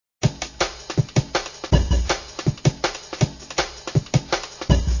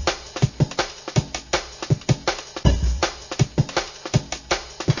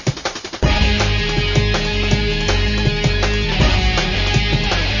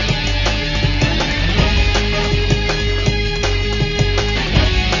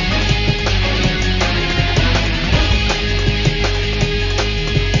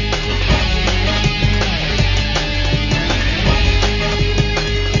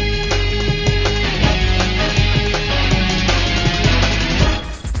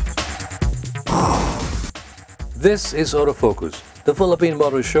This is Autofocus, the Philippine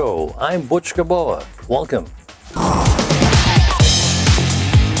Motor Show. I'm Butch Caboa. Welcome.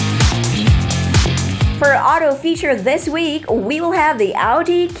 For Auto Feature this week, we will have the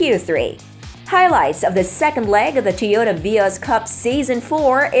Audi Q3. Highlights of the second leg of the Toyota Vios Cup Season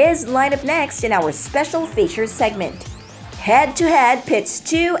 4 is lined up next in our special features segment. Head-to-head pits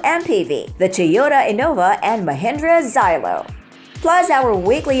 2 MPV, the Toyota Innova and Mahindra Xylo. Plus our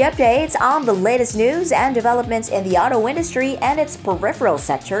weekly updates on the latest news and developments in the auto industry and its peripheral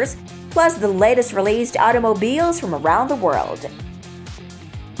sectors, plus the latest released automobiles from around the world.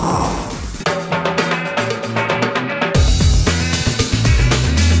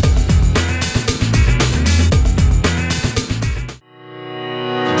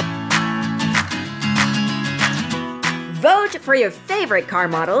 Vote for your favorite car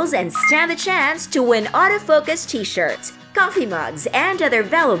models and stand the chance to win Autofocus t-shirts, coffee mugs, and other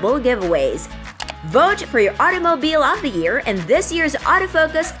valuable giveaways. Vote for your Automobile of the Year in this year's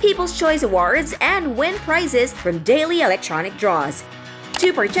Autofocus People's Choice Awards and win prizes from daily electronic draws.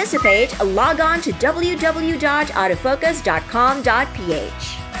 To participate, log on to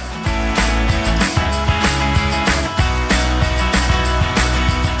www.autofocus.com.ph.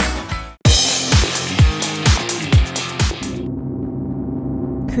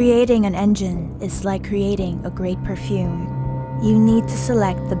 Creating an engine is like creating a great perfume. You need to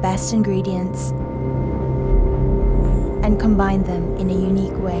select the best ingredients and combine them in a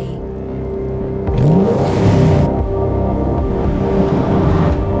unique way.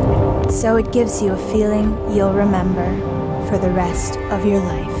 So it gives you a feeling you'll remember for the rest of your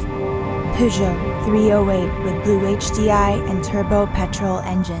life. Peugeot 308 with Blue HDI and turbo petrol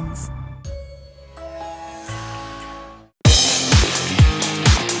engines.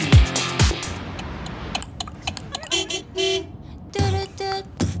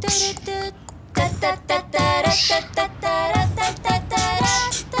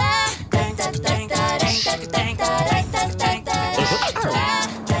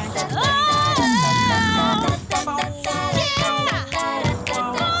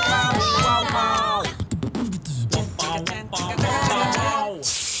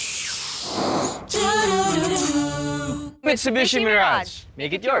 Mitsubishi Mirage.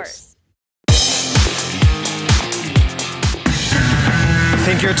 Make it yours.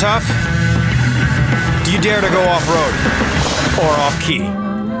 Think you're tough? Do you dare to go off-road or off-key?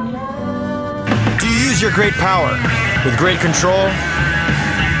 Do you use your great power with great control?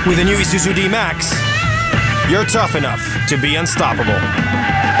 With the new Isuzu D-Max, you're tough enough to be unstoppable.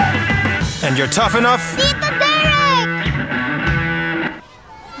 And you're tough enough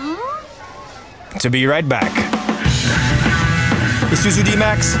to be right back. Isuzu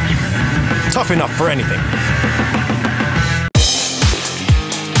D-Max, tough enough for anything.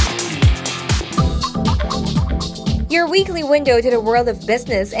 Your weekly window to the world of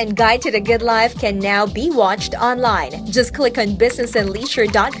business and guide to the good life can now be watched online. Just click on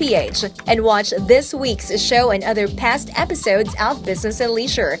businessandleisure.ph and watch this week's show and other past episodes of Business and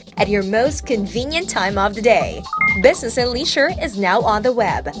Leisure at your most convenient time of the day. Business and Leisure is now on the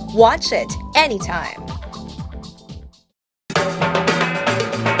web. Watch it anytime.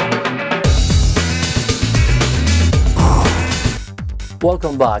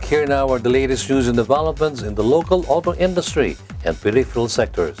 Welcome back. Here now are the latest news and developments in the local auto industry and peripheral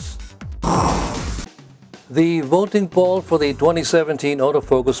sectors. The voting poll for the 2017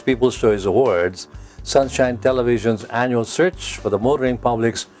 Autofocus People's Choice Awards, Sunshine Television's annual search for the motoring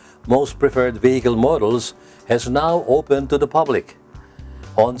public's most preferred vehicle models, has now opened to the public.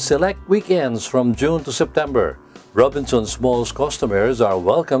 On select weekends from June to September, Robinsons Malls customers are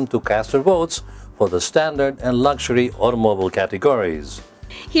welcome to cast their votes for the standard and luxury automobile categories.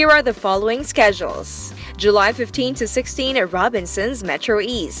 Here are the following schedules. July 15 to 16 at Robinsons Metro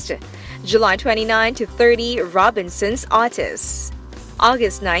East. July 29 to 30 Robinsons Otis.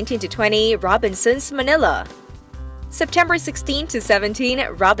 August 19 to 20 Robinsons Manila. September 16 to 17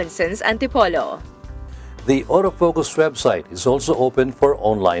 Robinsons Antipolo. The Autofocus website is also open for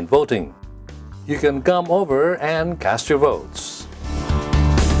online voting. You can come over and cast your votes.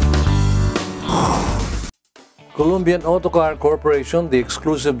 Colombian Autocar Corporation, the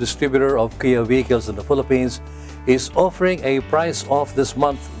exclusive distributor of Kia vehicles in the Philippines, is offering a price off this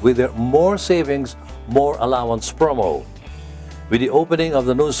month with their More Savings, More Allowance promo. With the opening of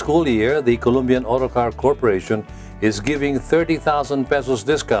the new school year, the Colombian Autocar Corporation is giving 30,000 pesos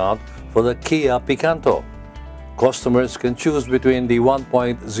discount for the Kia Picanto. Customers can choose between the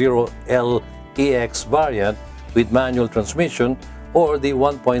 1.0L EX variant with manual transmission or the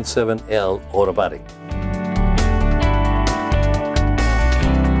 1.7L automatic.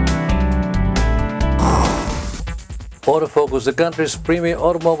 Autofocus, the country's premier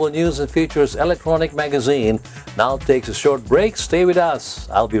automobile news and features electronic magazine, now takes a short break. Stay with us.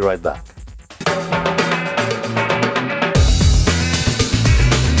 I'll be right back.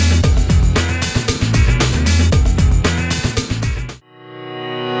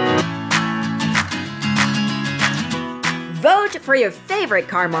 Vote for your favorite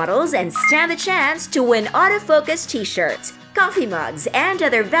car models and stand the chance to win Autofocus t-shirts, coffee mugs, and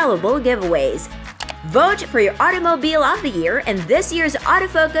other valuable giveaways. Vote for your Automobile of the Year in this year's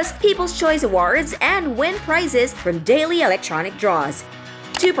Autofocus People's Choice Awards and win prizes from daily electronic draws.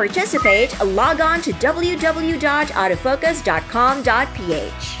 To participate, log on to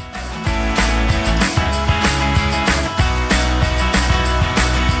www.autofocus.com.ph.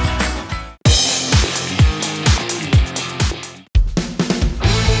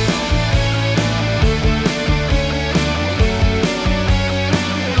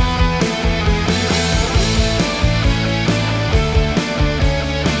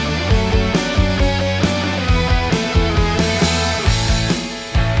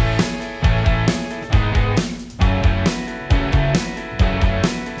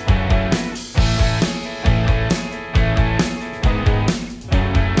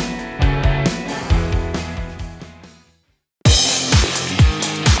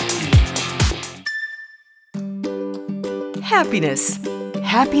 Happiness.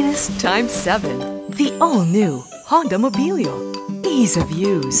 Happiness times 7. The all-new Honda Mobilio. Ease of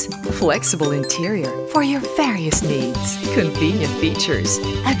use. Flexible interior for your various needs. Convenient features.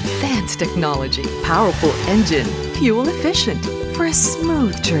 Advanced technology. Powerful engine. Fuel efficient for a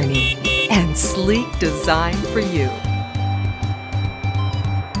smooth journey. And sleek design for you.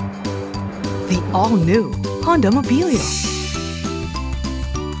 The all-new Honda Mobilio.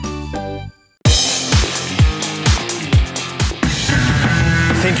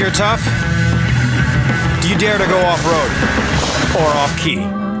 Think you're tough? Do you dare to go off-road or off-key?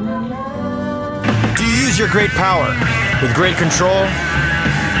 Do you use your great power with great control?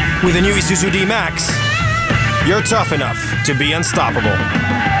 With the new Isuzu D-Max, you're tough enough to be unstoppable.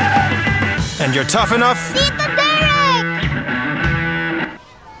 And you're tough enough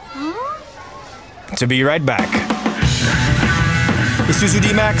to be right back. Isuzu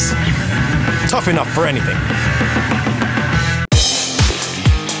D-Max, tough enough for anything.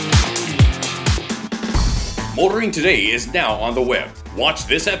 Motoring Today is now on the web. Watch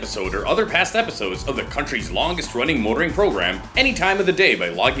this episode or other past episodes of the country's longest-running motoring program any time of the day by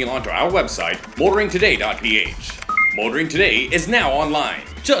logging on to our website, motoringtoday.ph. Motoring Today is now online,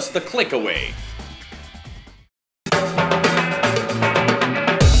 just a click away.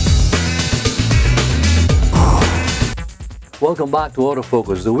 Welcome back to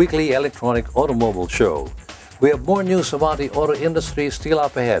Autofocus, the weekly electronic automobile show. We have more news about the auto industry still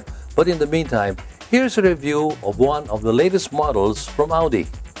up ahead, but in the meantime, here's a review of one of the latest models from Audi.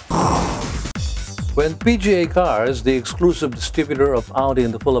 When PGA Cars, the exclusive distributor of Audi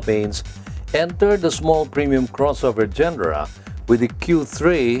in the Philippines, entered the small premium crossover genre with the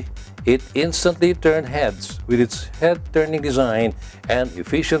Q3, it instantly turned heads with its head-turning design and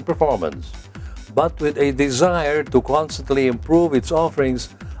efficient performance. But with a desire to constantly improve its offerings,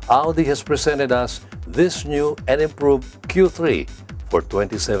 Audi has presented us this new and improved Q3 for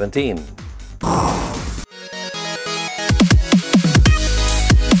 2017.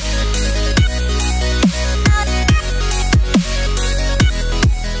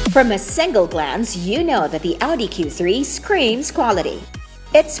 From a single glance, you know that the Audi Q3 screams quality.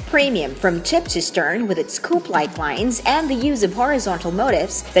 It's premium from tip to stern with its coupe-like lines and the use of horizontal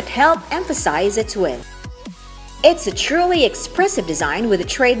motifs that help emphasize its width. It's a truly expressive design with a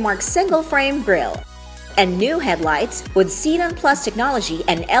trademark single-frame grille and new headlights with Xenon Plus technology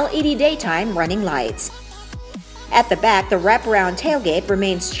and LED daytime running lights. At the back, the wraparound tailgate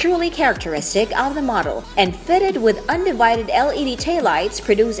remains truly characteristic of the model, and fitted with undivided LED taillights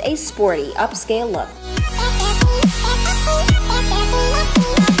produce a sporty, upscale look.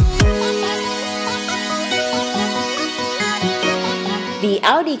 The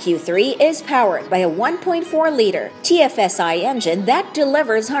Audi Q3 is powered by a 1.4-liter TFSI engine that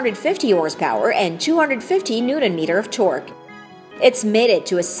delivers 150 horsepower and 250 Nm of torque. It's mated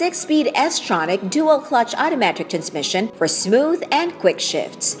to a 6-speed S-tronic dual-clutch automatic transmission for smooth and quick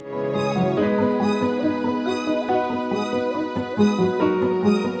shifts.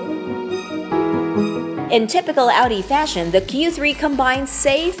 In typical Audi fashion, the Q3 combines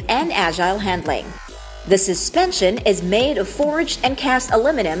safe and agile handling. The suspension is made of forged and cast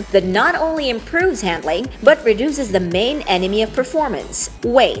aluminum that not only improves handling, but reduces the main enemy of performance,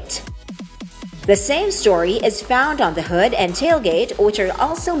 weight. The same story is found on the hood and tailgate, which are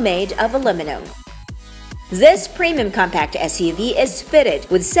also made of aluminum. This premium compact SUV is fitted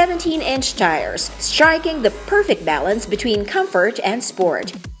with 17-inch tires, striking the perfect balance between comfort and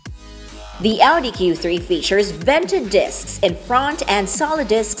sport. The Audi Q3 features vented discs in front and solid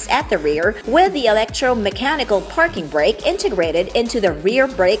discs at the rear, with the electromechanical parking brake integrated into the rear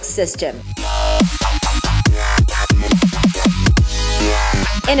brake system.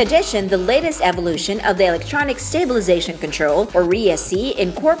 In addition, the latest evolution of the electronic stabilization control, or ESC,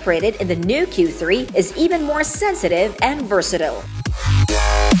 incorporated in the new Q3 is even more sensitive and versatile.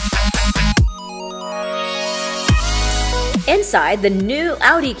 Inside, the new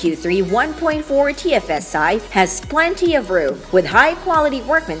Audi Q3 1.4 TFSI has plenty of room, with high-quality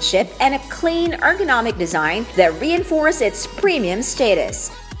workmanship and a clean, ergonomic design that reinforce its premium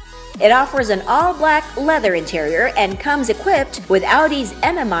status. It offers an all-black leather interior and comes equipped with Audi's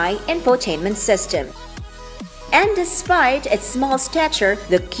MMI infotainment system. And despite its small stature,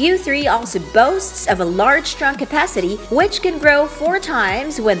 the Q3 also boasts of a large trunk capacity, which can grow 4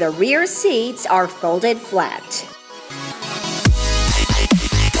 times when the rear seats are folded flat.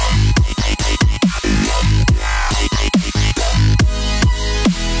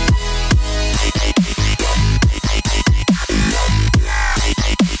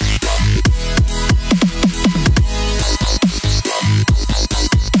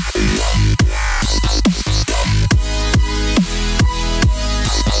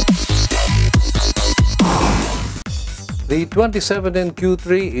 The 2017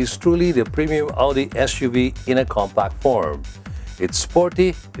 Q3 is truly the premium Audi SUV in a compact form. It's sporty,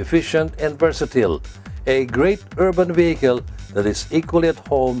 efficient, and versatile, a great urban vehicle that is equally at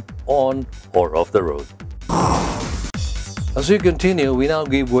home on or off the road. As we continue, we now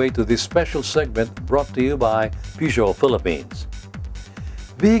give way to this special segment brought to you by Peugeot Philippines.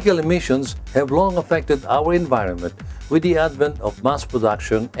 Vehicle emissions have long affected our environment with the advent of mass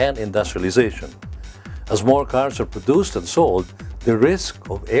production and industrialization. As more cars are produced and sold, the risk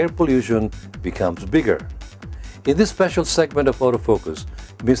of air pollution becomes bigger. In this special segment of Autofocus,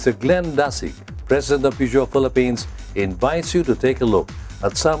 Mr. Glenn Dasig, President of Peugeot Philippines, invites you to take a look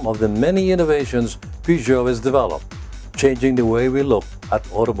at some of the many innovations Peugeot has developed, changing the way we look at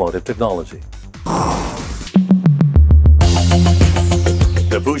automotive technology.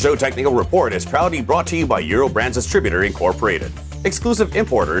 The Peugeot Technical Report is proudly brought to you by Eurobrands Distributor Incorporated, exclusive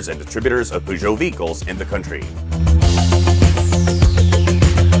importers and distributors of Peugeot vehicles in the country.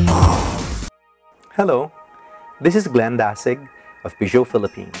 Hello, this is Glenn Dasig of Peugeot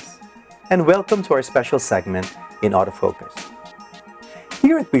Philippines, and welcome to our special segment in Autofocus.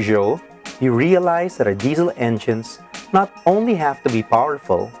 Here at Peugeot, we realize that our diesel engines not only have to be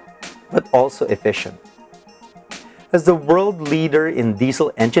powerful, but also efficient. As the world leader in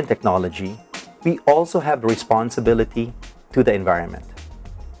diesel engine technology, we also have the responsibility to the environment.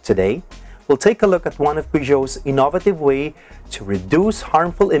 Today, we'll take a look at one of Peugeot's innovative way to reduce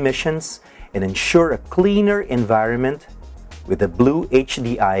harmful emissions and ensure a cleaner environment with the Blue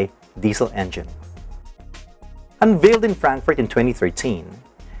HDI diesel engine. Unveiled in Frankfurt in 2013,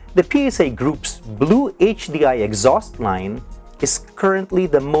 the PSA Group's Blue HDI exhaust line is currently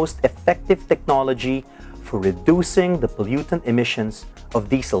the most effective technology for reducing the pollutant emissions of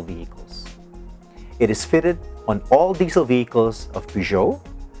diesel vehicles. It is fitted on all diesel vehicles of Peugeot,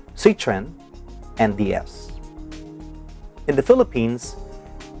 Citroën, and DS. In the Philippines,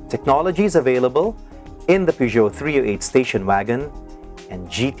 technology is available in the Peugeot 308 station wagon and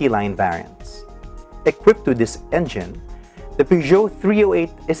GT line variants. Equipped with this engine, the Peugeot 308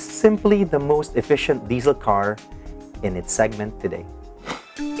 is simply the most efficient diesel car in its segment today.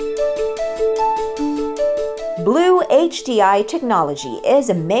 Blue HDI technology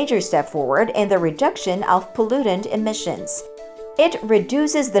is a major step forward in the reduction of pollutant emissions. It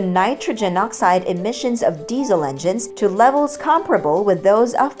reduces the nitrogen oxide emissions of diesel engines to levels comparable with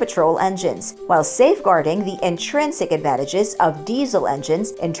those of petrol engines, while safeguarding the intrinsic advantages of diesel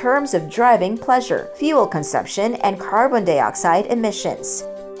engines in terms of driving pleasure, fuel consumption, and carbon dioxide emissions.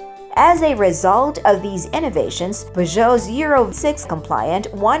 As a result of these innovations, Peugeot's Euro 6 compliant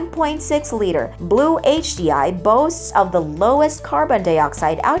 1.6-liter Blue HDI boasts of the lowest carbon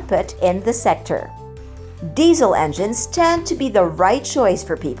dioxide output in the sector. Diesel engines tend to be the right choice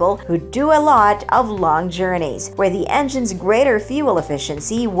for people who do a lot of long journeys, where the engine's greater fuel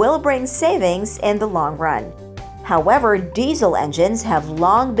efficiency will bring savings in the long run. However, diesel engines have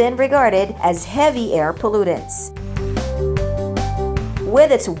long been regarded as heavy air pollutants.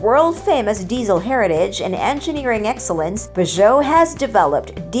 With its world-famous diesel heritage and engineering excellence, Peugeot has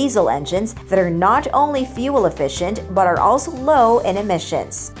developed diesel engines that are not only fuel efficient but are also low in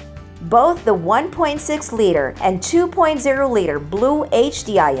emissions. Both the 1.6-liter and 2.0-liter Blue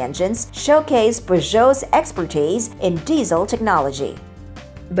HDI engines showcase Peugeot's expertise in diesel technology.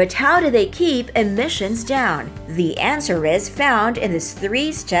 But how do they keep emissions down? The answer is found in this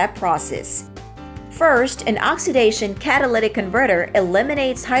three-step process. First, an oxidation catalytic converter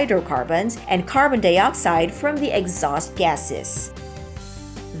eliminates hydrocarbons and carbon dioxide from the exhaust gases.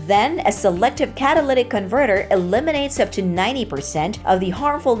 Then, a selective catalytic converter eliminates up to 90% of the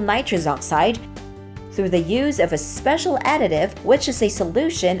harmful nitrous oxide through the use of a special additive, which is a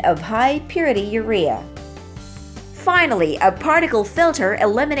solution of high-purity urea. Finally, a particle filter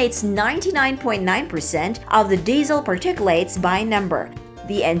eliminates 99.9% of the diesel particulates by number.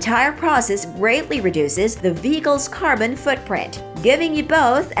 The entire process greatly reduces the vehicle's carbon footprint, giving you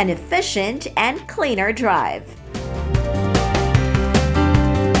both an efficient and cleaner drive.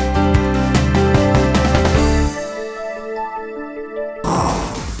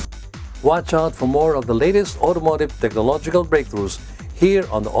 Watch out for more of the latest automotive technological breakthroughs here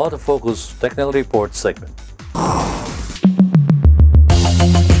on the Autofocus Technical Report segment.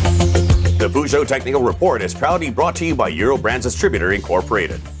 The Peugeot Technical Report is proudly brought to you by Euro Brands Distributor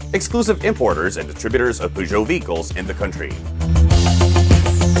Incorporated, exclusive importers and distributors of Peugeot vehicles in the country.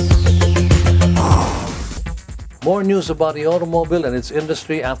 More news about the automobile and its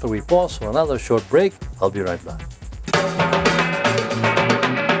industry after we pause for another short break. I'll be right back.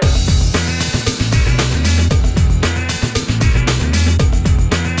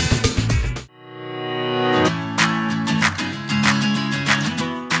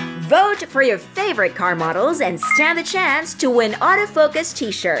 Vote for your favorite car models and stand the chance to win Autofocus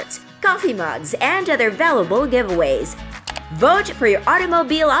t-shirts, coffee mugs, and other valuable giveaways. Vote for your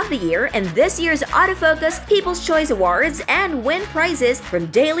Automobile of the Year in this year's Autofocus People's Choice Awards and win prizes from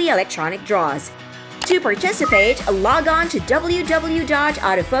daily electronic draws. To participate, log on to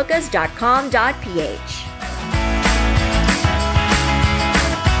www.autofocus.com.ph.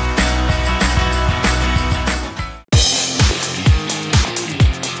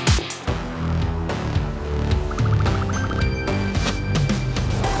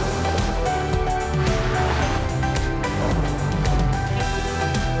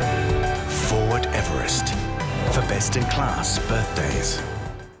 For best-in-class birthdays.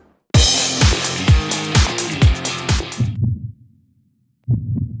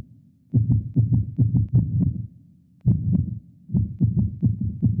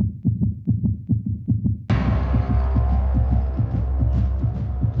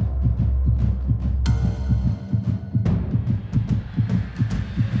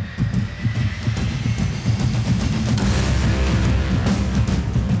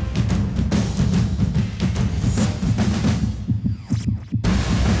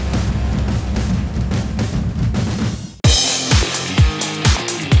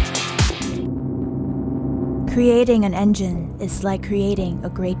 Creating an engine is like creating a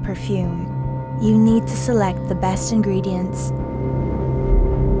great perfume. You need to select the best ingredients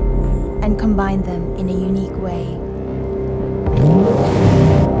and combine them in a unique way.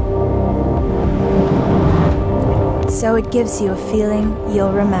 So it gives you a feeling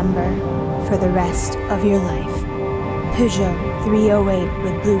you'll remember for the rest of your life. Peugeot 308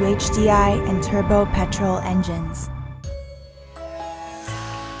 with Blue HDI and turbo petrol engines.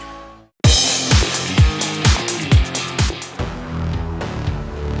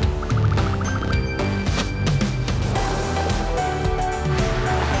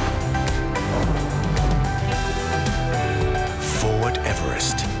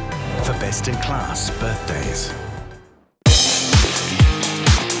 For best-in-class birthdays.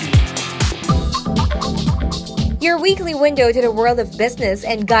 Your weekly window to the world of business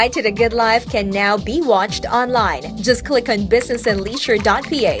and guide to the good life can now be watched online. Just click on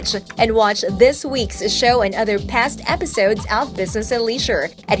businessandleisure.ph and watch this week's show and other past episodes of Business and Leisure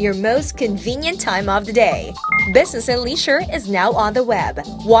at your most convenient time of the day. Business and Leisure is now on the web.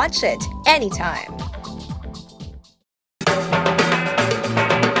 Watch it anytime.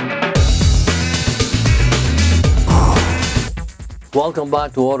 Welcome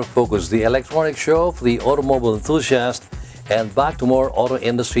back to Autofocus, the electronic show for the automobile enthusiast, and back to more auto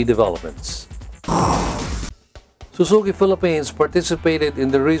industry developments. Suzuki Philippines participated in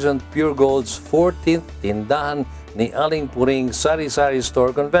the recent Pure Gold's 14th Tindahan ni Aling Puring Sari-Sari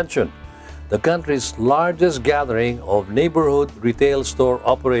Store Convention, the country's largest gathering of neighborhood retail store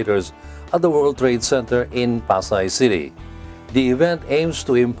operators at the World Trade Center in Pasay City. The event aims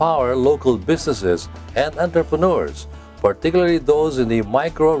to empower local businesses and entrepreneurs, particularly those in the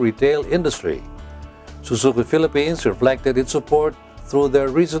micro-retail industry. Suzuki Philippines reflected its support through their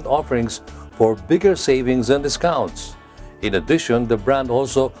recent offerings for bigger savings and discounts, In addition, the brand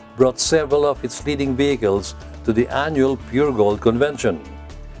also brought several of its leading vehicles to the annual Pure Gold convention.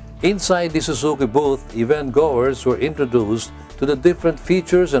 Inside the Suzuki booth, event-goers were introduced to the different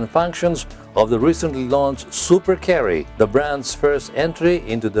features and functions of the recently launched Super Carry, the brand's first entry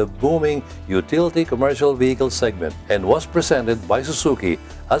into the booming utility commercial vehicle segment, and was presented by Suzuki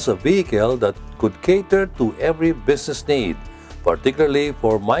as a vehicle that could cater to every business need, particularly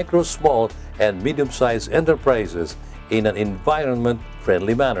for micro, small, and medium-sized enterprises in an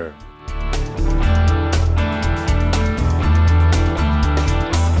environment-friendly manner.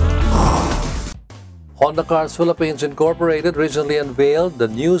 Honda Cars Philippines Incorporated recently unveiled the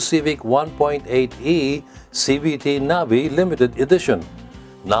new Civic 1.8e CVT Navi Limited Edition,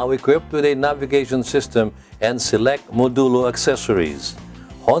 now equipped with a navigation system and select Modulo accessories.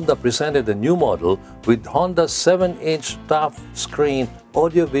 Honda presented the new model with Honda's 7-inch touchscreen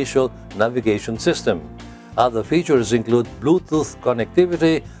audio-visual navigation system. Other features include Bluetooth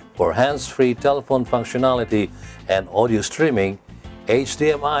connectivity for hands-free telephone functionality and audio streaming,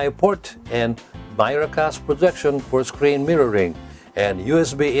 HDMI port and Miracast projection for screen mirroring, and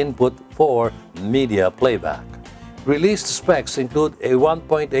USB input for media playback. Released specs include a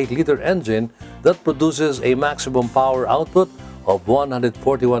 1.8-liter engine that produces a maximum power output of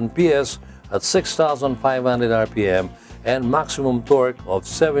 141 PS at 6,500 RPM and maximum torque of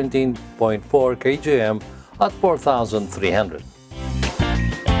 17.4 kgm at 4,300.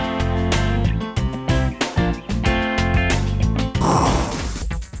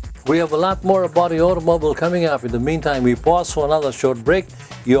 We have a lot more about the automobile coming up. In the meantime, we pause for another short break.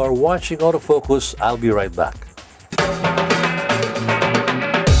 You are watching Autofocus. I'll be right back.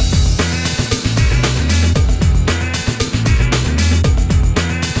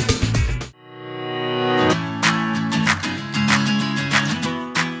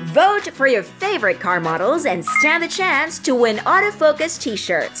 Vote for your favorite car models and stand the chance to win Autofocus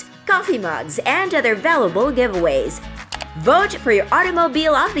t-shirts, coffee mugs, and other valuable giveaways. Vote for your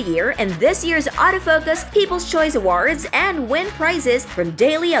Automobile of the Year in this year's Autofocus People's Choice Awards and win prizes from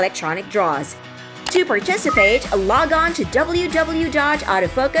daily electronic draws. To participate, log on to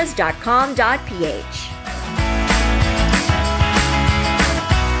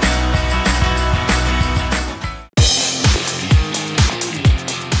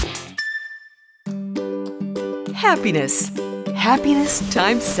Happiness. Happiness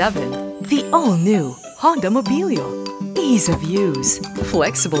times 7. The all-new Honda Mobilio. Ease of use,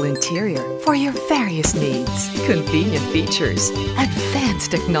 flexible interior for your various needs, convenient features, advanced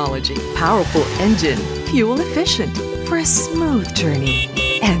technology, powerful engine, fuel efficient for a smooth journey,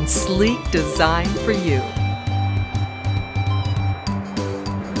 and sleek design for you.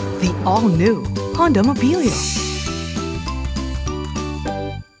 The all-new Honda Mobilio.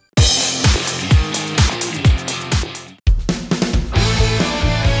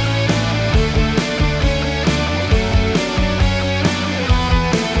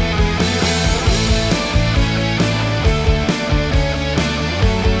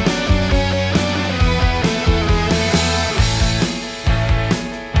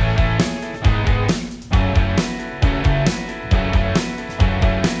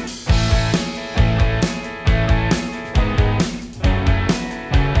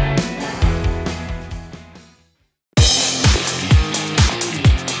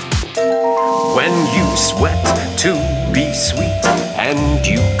 When you sweat to be sweet and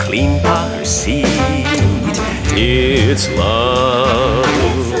you clean car seat, it's love.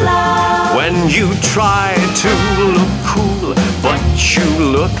 When you try to look cool but you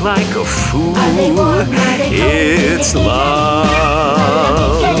look like a fool, it's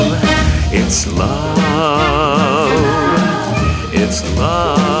love. It's love. It's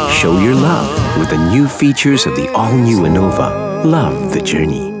love. Show your love with the new features of the all-new Innova. Love the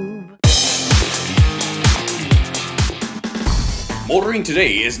journey. Motoring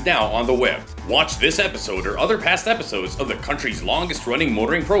Today is now on the web. Watch this episode or other past episodes of the country's longest-running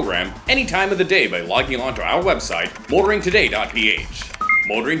motoring program any time of the day by logging on to our website, motoringtoday.ph.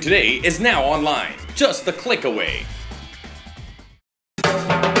 Motoring Today is now online, just a click away.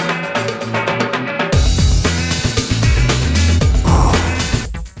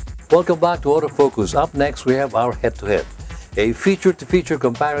 Welcome back to Autofocus. Up next, we have our head-to-head, a feature-to-feature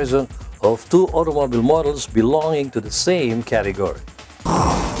comparison of two automobile models belonging to the same category.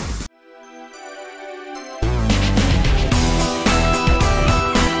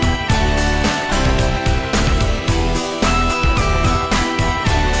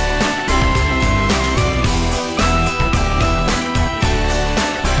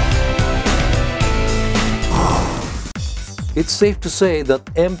 It's safe to say that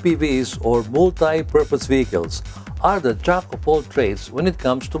MPVs or multi-purpose vehicles are the jack of all trades when it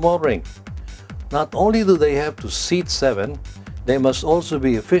comes to motoring. Not only do they have to seat 7, they must also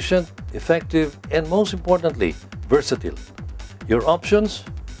be efficient, effective, and most importantly, versatile. Your options?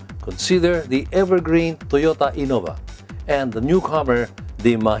 Consider the evergreen Toyota Innova and the newcomer,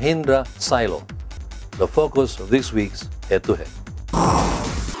 the Mahindra Silo. The focus of this week's head-to-head.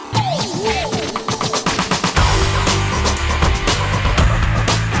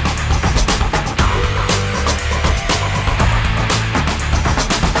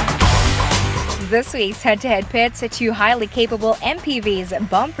 This week's head-to-head pits, two highly capable MPVs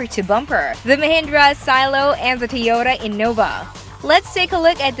bumper to bumper, the Mahindra Silo and the Toyota Innova. Let's take a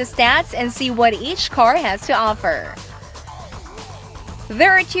look at the stats and see what each car has to offer.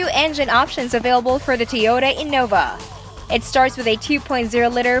 There are 2 engine options available for the Toyota Innova. It starts with a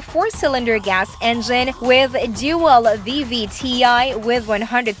 2.0-liter 4-cylinder gas engine with dual VVTi with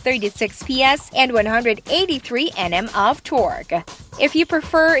 136 PS and 183 Nm of torque. If you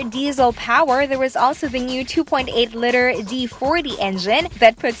prefer diesel power, there is also the new 2.8-liter D40 engine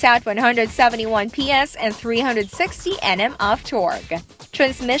that puts out 171 PS and 360 Nm of torque.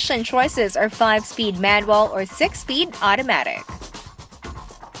 Transmission choices are 5-speed manual or 6-speed automatic.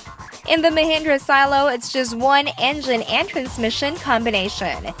 In the Mahindra Silo, it's just one engine and transmission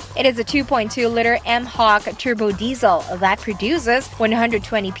combination. It is a 2.2-liter M-Hawk turbo diesel that produces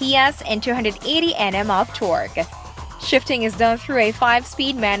 120 PS and 280 Nm of torque. Shifting is done through a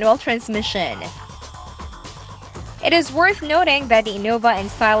 5-speed manual transmission. It is worth noting that the Innova and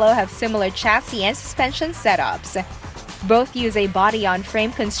Silo have similar chassis and suspension setups. Both use a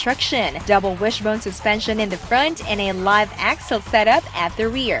body-on-frame construction, double wishbone suspension in the front, and a live axle setup at the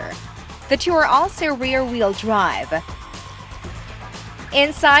rear. The two are also rear-wheel drive.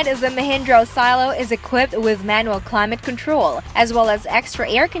 Inside, the Mahindra Silo is equipped with manual climate control, as well as extra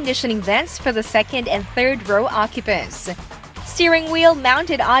air conditioning vents for the second and third row occupants. Steering wheel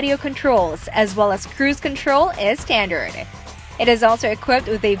mounted audio controls, as well as cruise control is standard. It is also equipped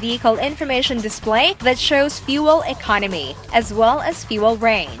with a vehicle information display that shows fuel economy, as well as fuel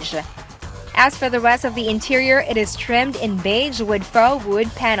range. As for the rest of the interior, it is trimmed in beige with faux wood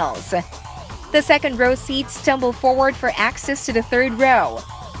panels. The second row seats tumble forward for access to the third row.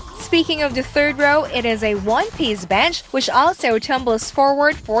 Speaking of the third row, it is a one-piece bench which also tumbles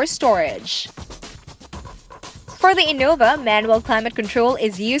forward for storage. For the Innova, manual climate control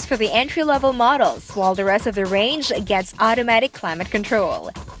is used for the entry-level models, while the rest of the range gets automatic climate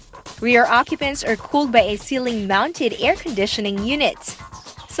control. Rear occupants are cooled by a ceiling-mounted air conditioning unit.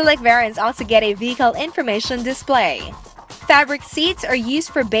 Select variants also get a vehicle information display. Fabric seats are used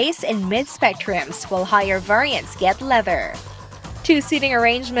for base and mid-spec trims, while higher variants get leather. 2 seating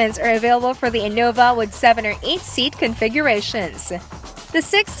arrangements are available for the Innova with 7 or 8 seat configurations. The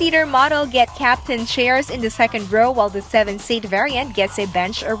 6-seater model get captain chairs in the second row, while the 7-seat variant gets a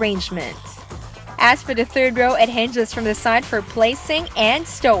bench arrangement. As for the third row, it hinges from the side for placing and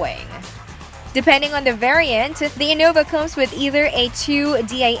stowing. Depending on the variant, the Innova comes with either a 2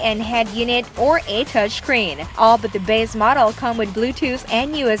 DIN head unit or a touchscreen. All but the base model come with Bluetooth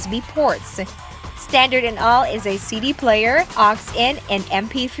and USB ports. Standard in all is a CD player, aux-in, and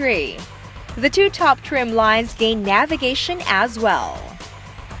MP3. The 2 top trim lines gain navigation as well.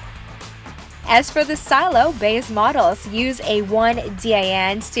 As for the Silo, base models use a 1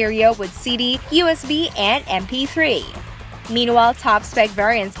 DIN stereo with CD, USB, and MP3. Meanwhile, top-spec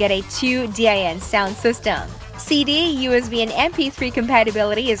variants get a 2 DIN sound system. CD, USB, and MP3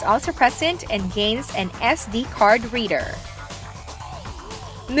 compatibility is also present and gains an SD card reader.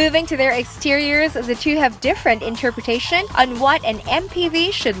 Moving to their exteriors, the two have different interpretation on what an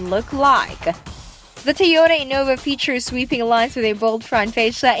MPV should look like. The Toyota Innova features sweeping lines with a bold front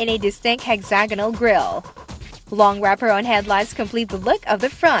fascia and a distinct hexagonal grille. Long wraparound headlights complete the look of the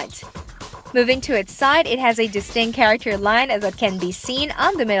front. Moving to its side, it has a distinct character line that can be seen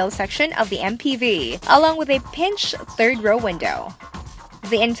on the middle section of the MPV, along with a pinch third-row window.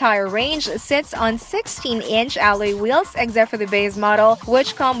 The entire range sits on 16-inch alloy wheels except for the base model,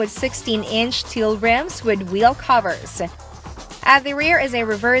 which come with 16-inch steel rims with wheel covers. At the rear is a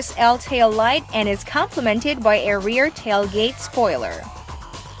reverse L tail light and is complemented by a rear tailgate spoiler.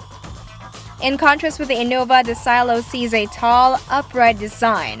 In contrast with the Innova, the Silo sees a tall, upright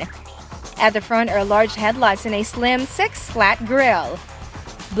design. At the front are large headlights and a slim 6-slat grille.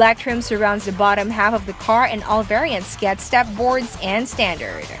 Black trim surrounds the bottom half of the car, and all variants get step boards and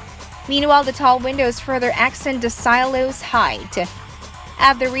standard. Meanwhile, the tall windows further accent the Silo's height.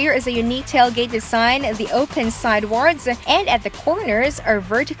 At the rear is a unique tailgate design, the open sidewards, and at the corners are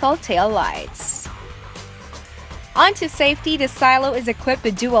vertical tail lights. On to safety, the Silo is equipped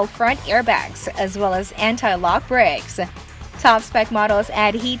with dual front airbags as well as anti-lock brakes. Top spec models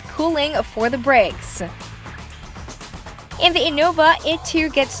add heat cooling for the brakes. In the Innova, it too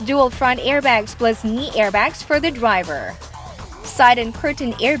gets dual front airbags plus knee airbags for the driver. Side and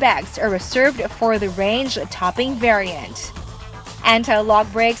curtain airbags are reserved for the range-topping variant.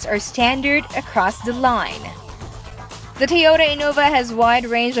 Anti-lock brakes are standard across the line. The Toyota Innova has a wide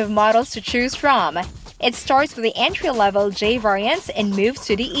range of models to choose from. It starts with the entry-level J variants and moves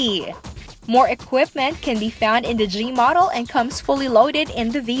to the E. More equipment can be found in the G model and comes fully loaded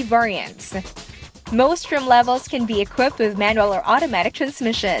in the V variants. Most trim levels can be equipped with manual or automatic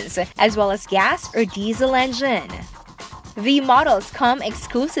transmissions, as well as gas or diesel engine. V models come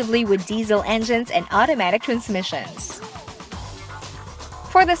exclusively with diesel engines and automatic transmissions.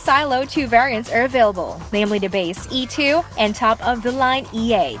 For the Silo, 2 variants are available, namely the base E2 and top-of-the-line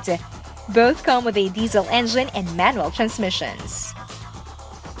E8. Both come with a diesel engine and manual transmissions.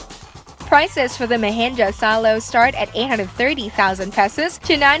 Prices for the Mahindra Silo start at 830,000 pesos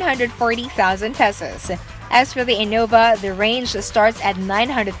to 940,000 pesos. As for the Innova, the range starts at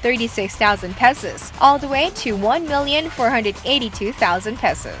 936,000 pesos, all the way to 1,482,000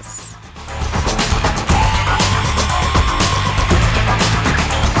 pesos.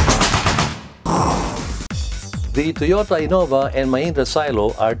 The Toyota Innova and Mahindra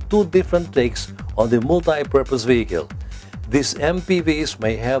Silo are 2 different takes on the multi-purpose vehicle. These MPVs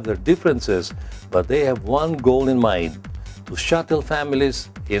may have their differences, but they have one goal in mind: to shuttle families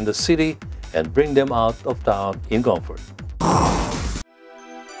in the city and bring them out of town in comfort.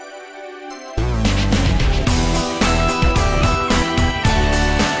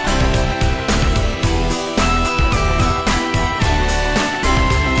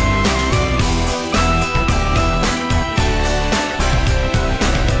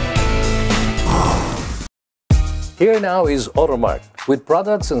 Here now is Automart, with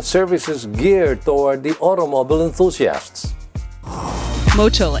products and services geared toward the automobile enthusiasts.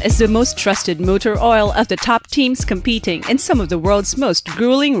 Motul is the most trusted motor oil of the top teams competing in some of the world's most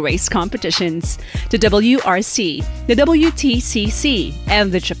grueling race competitions: the WRC, the WTCC,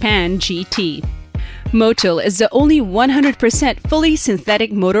 and the Japan GT. Motul is the only 100% fully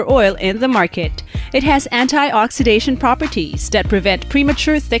synthetic motor oil in the market. It has anti-oxidation properties that prevent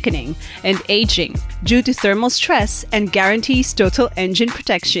premature thickening and aging due to thermal stress and guarantees total engine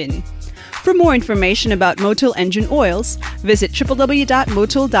protection. For more information about Motul engine oils, visit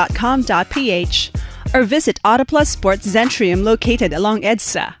www.motul.com.ph or visit Autoplus Sports Zentrium located along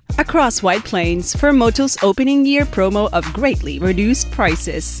EDSA, across White Plains, for Motul's opening year promo of greatly reduced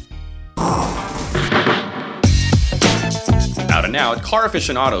prices. Out and out, car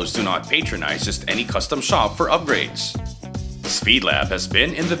aficionados do not patronize just any custom shop for upgrades. Speedlab has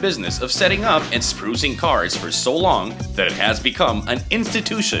been in the business of setting up and sprucing cars for so long that it has become an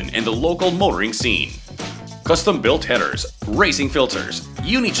institution in the local motoring scene. Custom-built headers, racing filters,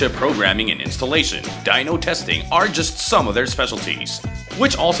 Unichip programming and installation, dyno testing are just some of their specialties,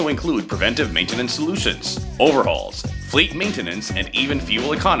 which also include preventive maintenance solutions, overhauls, fleet maintenance, and even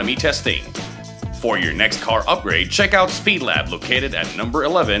fuel economy testing. For your next car upgrade, check out Speedlab, located at number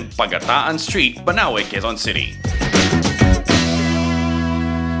 11 Pagataan Street, Banaue, Quezon City.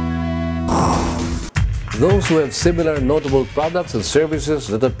 Those who have similar notable products and services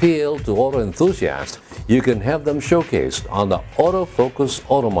that appeal to auto enthusiasts, you can have them showcased on the Autofocus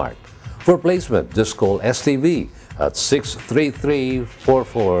Automart. For placement, just call STV at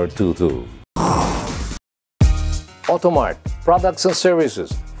 633-4422. Automart, products and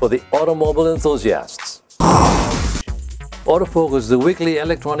services for the automobile enthusiasts. Autofocus, the weekly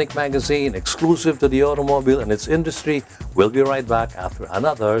electronic magazine exclusive to the automobile and its industry, will be right back after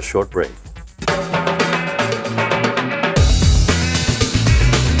another short break.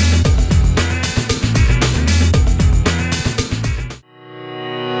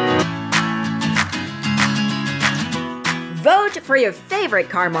 Vote for your favorite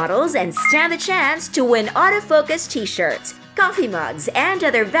car models and stand the chance to win Autofocus t-shirts, coffee mugs, and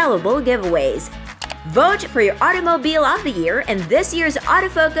other valuable giveaways. Vote for your Automobile of the Year in this year's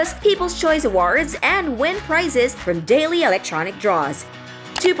Autofocus People's Choice Awards and win prizes from daily electronic draws.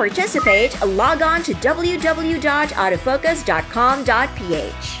 To participate, log on to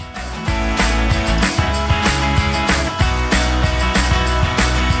www.autofocus.com.ph.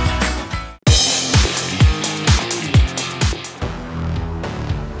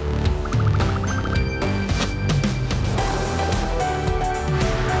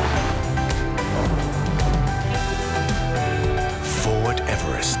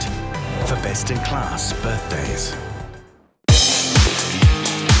 best-in-class birthdays.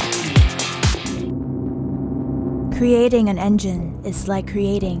 Creating an engine is like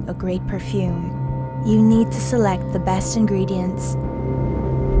creating a great perfume. You need to select the best ingredients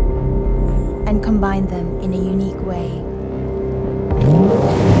and combine them in a unique way.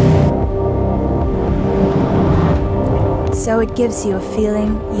 So it gives you a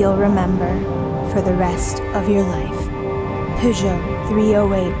feeling you'll remember for the rest of your life. Peugeot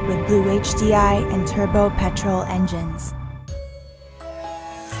 308 with Blue HDI and turbo petrol engines.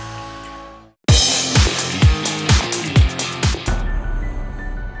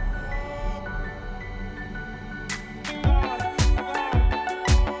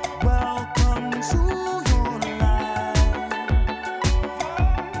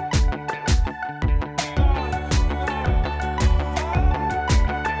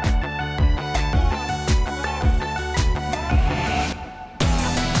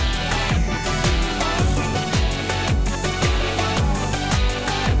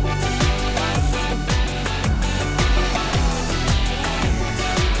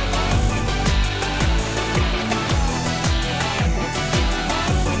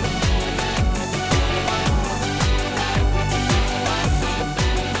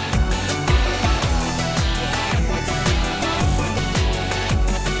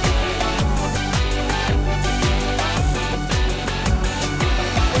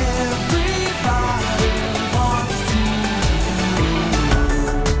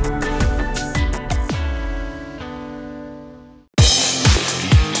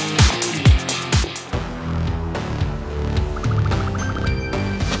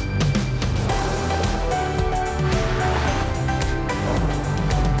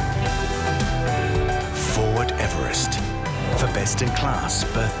 For best-in-class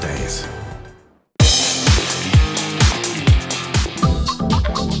birthdays.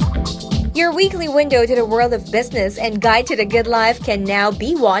 Your weekly window to the world of business and guide to the good life can now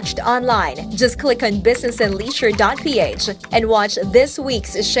be watched online. Just click on businessandleisure.ph and watch this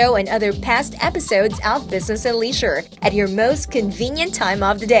week's show and other past episodes of Business and Leisure at your most convenient time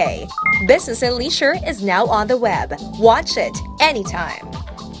of the day. Business and Leisure is now on the web. Watch it anytime.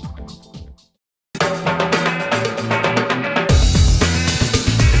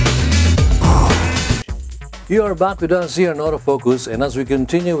 You are back with us here on Autofocus, and as we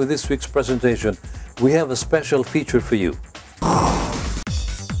continue with this week's presentation, we have a special feature for you.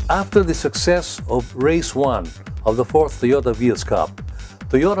 After the success of Race 1 of the 4th Toyota Vios Cup,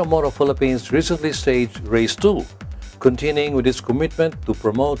 Toyota Motor Philippines recently staged Race 2, continuing with its commitment to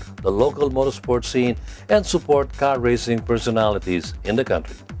promote the local motorsport scene and support car racing personalities in the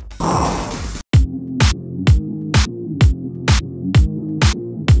country.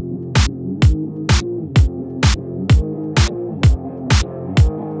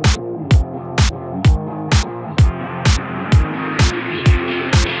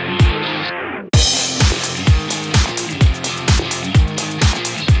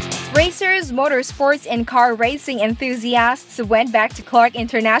 Racers, motorsports, and car racing enthusiasts went back to Clark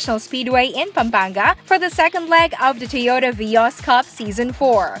International Speedway in Pampanga for the second leg of the Toyota Vios Cup Season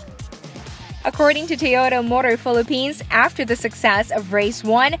 4. According to Toyota Motor Philippines, after the success of Race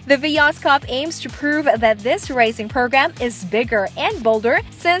 1, the Vios Cup aims to prove that this racing program is bigger and bolder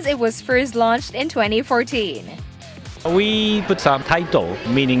since it was first launched in 2014. We put some title,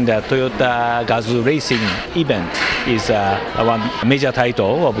 meaning the Toyota Gazoo Racing event is one major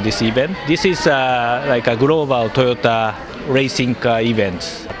title of this event. This is like a global Toyota racing event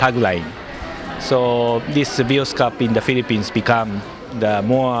tagline. So this Vios Cup in the Philippines become the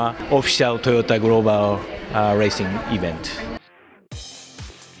more official Toyota global racing event.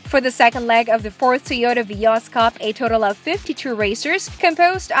 For the second leg of the 4th Toyota Vios Cup, a total of 52 racers,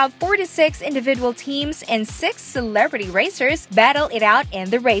 composed of 46 individual teams and 6 celebrity racers, battle it out in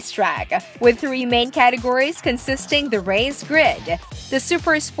the racetrack, with 3 main categories consisting the race grid, the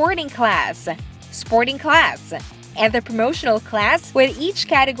super sporting class, and the promotional class, with each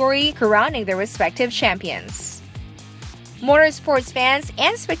category crowning their respective champions. Motorsports fans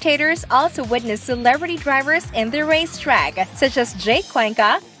and spectators also witnessed celebrity drivers in the racetrack, such as Jake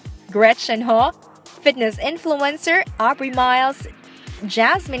Cuenca, Gretchen Ho, fitness influencer Aubrey Miles,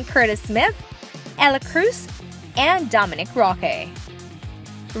 Jasmine Curtis Smith, Ella Cruz, and Dominic Roque.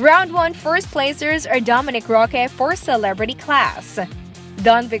 Round 1 first placers are Dominic Roque for celebrity class,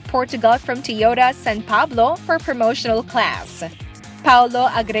 Don Vic Portugal from Toyota San Pablo for promotional class, Paulo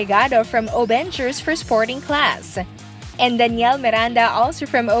Agregado from Obengers for sporting class, and Daniel Miranda also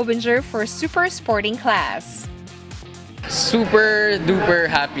from Obenger for super sporting class. Super duper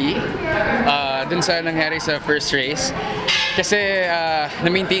happy dun sa nangyari sa first race kasi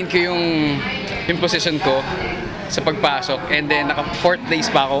na-maintain ko yung position ko sa pagpasok. And then naka 4th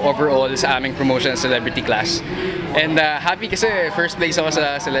place pa ako overall sa aming promotion celebrity class. And happy kasi first place ako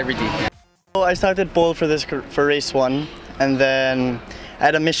sa celebrity. So I started pole for race 1, and then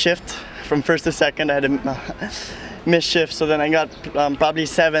I had a miss shift from 1st to 2nd. I had a miss shift, so then I got probably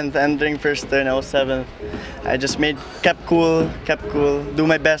 7th entering first turn. I was 7th. I just kept cool, do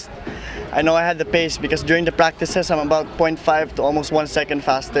my best. I know I had the pace because during the practices I'm about 0.5 to almost 1 second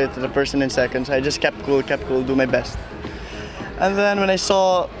faster to the person in second. So I just kept cool, do my best. And then when I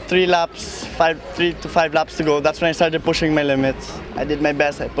saw 3 to 5 laps to go, that's when I started pushing my limits. I did my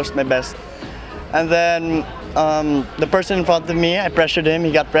best, I pushed my best. And then the person in front of me, I pressured him.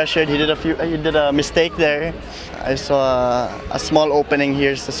 He got pressured. He did a mistake there. I saw a small opening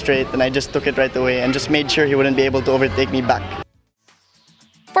here, so straight, and I just took it right away and just made sure he wouldn't be able to overtake me back.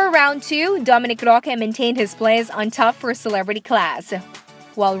 For round 2, Dominic Roque maintained his place on top for celebrity class,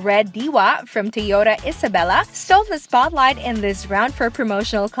 while Red Diwa from Toyota Isabela stole the spotlight in this round for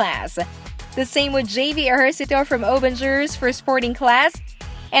promotional class. The same with JV Ejercito from Avengers for sporting class,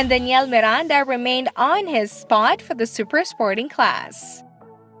 and Daniel Miranda remained on his spot for the super sporting class.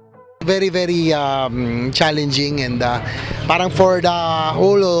 Very challenging, and parang for the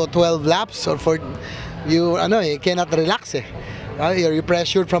whole 12 laps or for you cannot relax eh. You're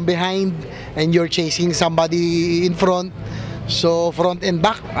pressured from behind and you're chasing somebody in front. So front and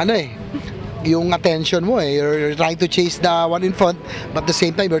back, yung attention mo eh. You're trying to chase the one in front, but at the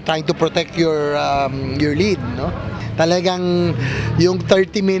same time you're trying to protect your lead, no? Talagang yung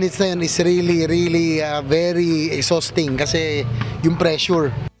 30 minutes na yun is really very exhausting kasi yung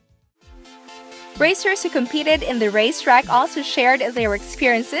pressure. Racers who competed in the racetrack also shared their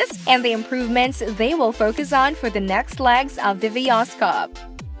experiences and the improvements they will focus on for the next legs of the Vios Cup.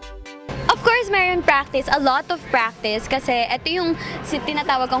 Of course, meron practice, a lot of practice kasi ito yung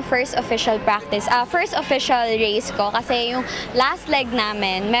tinatawag kong first official practice, first official race ko kasi yung last leg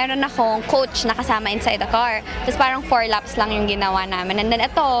namin, meron akong coach na kasama inside the car. Tapos parang 4 laps lang yung ginawa namin. And then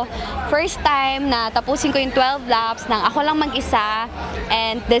ito, first time na tapusin ko yung 12 laps nang ako lang mag-isa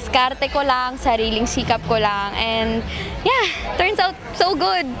and diskarte ko lang, sariling sikap ko lang, and yeah, turns out so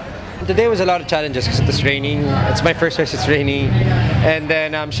good. Today was a lot of challenges because it was raining. It's my first race, it's raining. And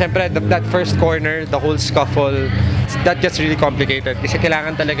then, syempre, that first corner, the whole scuffle, that gets really complicated. Kasi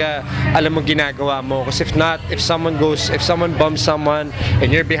kailangan talaga alam mo ginagawa mo. Because if not, if someone bumps someone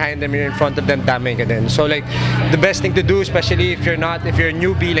and you're behind them, you're in front of them, tama ka din. So like, the best thing to do, especially if you're a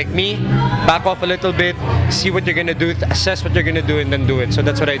newbie like me, back off a little bit, see what you're gonna do, assess what you're gonna do, and then do it. So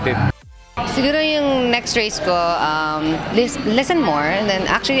that's what I did. Siguro yung next race ko, listen more, and then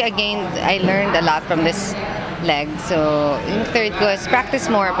actually again, I learned a lot from this leg. So yung third ko is practice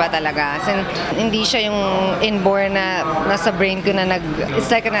more pa talaga. Kasi hindi siya yung inborn na nasa brain ko na it's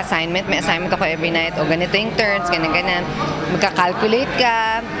like an assignment. May assignment ako every night. O ganito yung turns, ganyan. Magka-calculate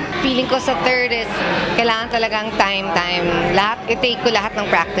ka. Feeling ko sa third is kailangan talagang time. I-take ko lahat ng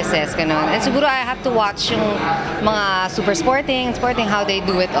practices, ganun. And siguro I have to watch yung mga super sporting, how they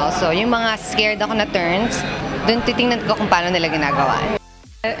do it also. Yung mga scared ako na turns, dun titingnan ko kung paano nila ginagawa.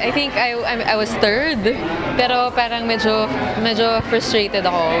 I think I was third, pero parang medyo frustrated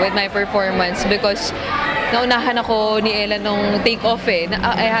ako with my performance because naunahan ako ni Ella nung take off eh.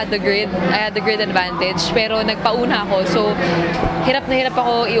 I had the grid advantage, pero nagpauna ako. So hirap na hirap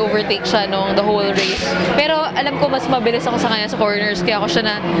ako i-overtake siya nung the whole race. Pero alam ko mas mabilis ako sa kanya sa corners, kaya ako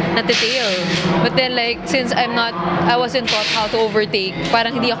siya natitail. But then like since I wasn't taught how to overtake,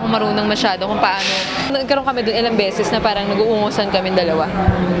 parang hindi ako marunong masyado kung paano. Nagkaroon kami doon ilang beses na parang nag-uungusan kami dalawa.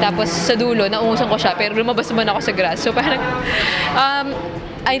 Tapos sa dulo, naungusan ko siya, pero lumabas naman ako sa grass. So parang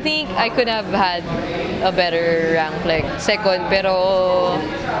I think I could have had a better rank, like second, pero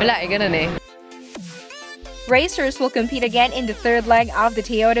wala ganun eh. Racers will compete again in the third leg of the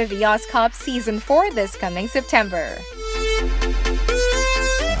Toyota Vios Cup Season 4 this coming September.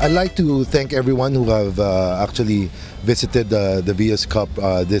 I'd like to thank everyone who have actually visited the Vios Cup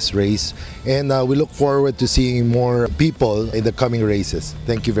this race, and we look forward to seeing more people in the coming races.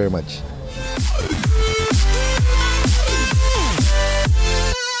 Thank you very much.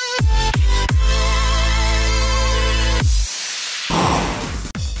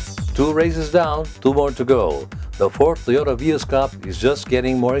 Two races down, 2 more to go. The 4th Toyota Vios Cup is just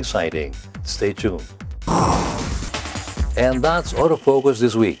getting more exciting. Stay tuned. And that's Autofocus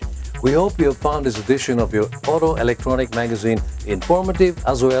this week. We hope you have found this edition of your Auto Electronic magazine informative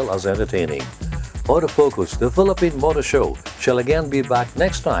as well as entertaining. Autofocus, the Philippine Motor Show, shall again be back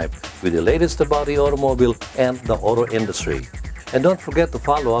next time with the latest about the automobile and the auto industry. And don't forget to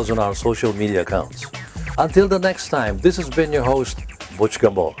follow us on our social media accounts. Until the next time, this has been your host, Butch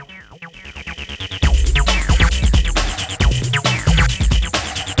Gambo.